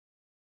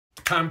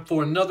time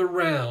for another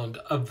round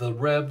of the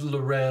Rev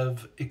Le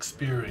Rev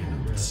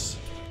experience.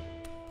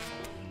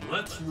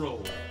 Let's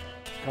roll.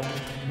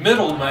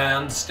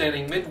 Middleman,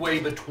 standing midway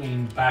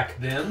between back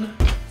then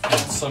and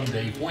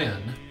someday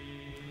when,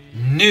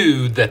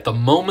 knew that the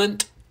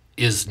moment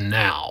is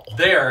now.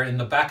 There, in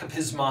the back of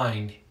his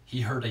mind,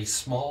 he heard a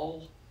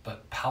small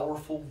but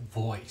powerful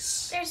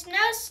voice. There's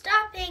no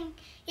stopping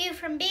you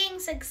from being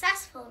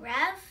successful,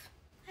 Rev.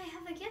 I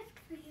have a gift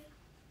for you.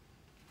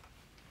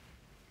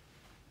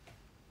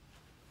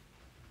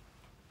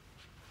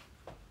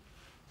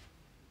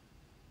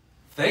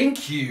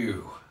 Thank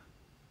you.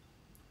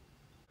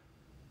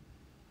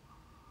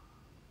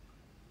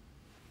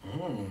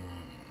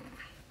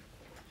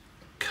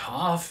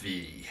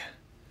 Coffee.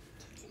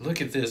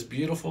 Look at this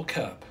beautiful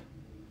cup.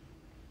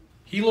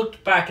 He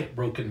looked back at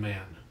Broken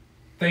Man.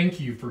 Thank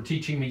you for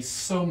teaching me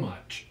so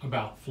much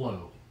about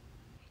flow.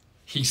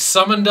 He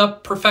summoned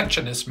up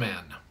Perfectionist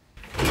Man.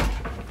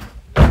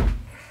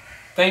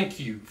 Thank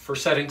you for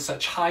setting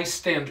such high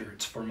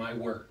standards for my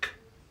work.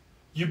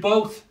 You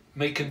both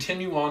may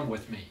continue on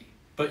with me,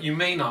 but you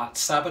may not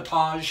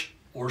sabotage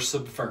or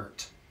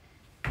subvert.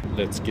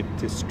 Let's get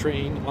this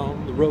train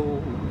on the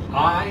road.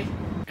 I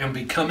am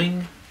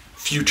becoming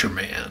Future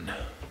Man.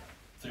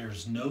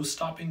 There's no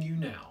stopping you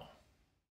now.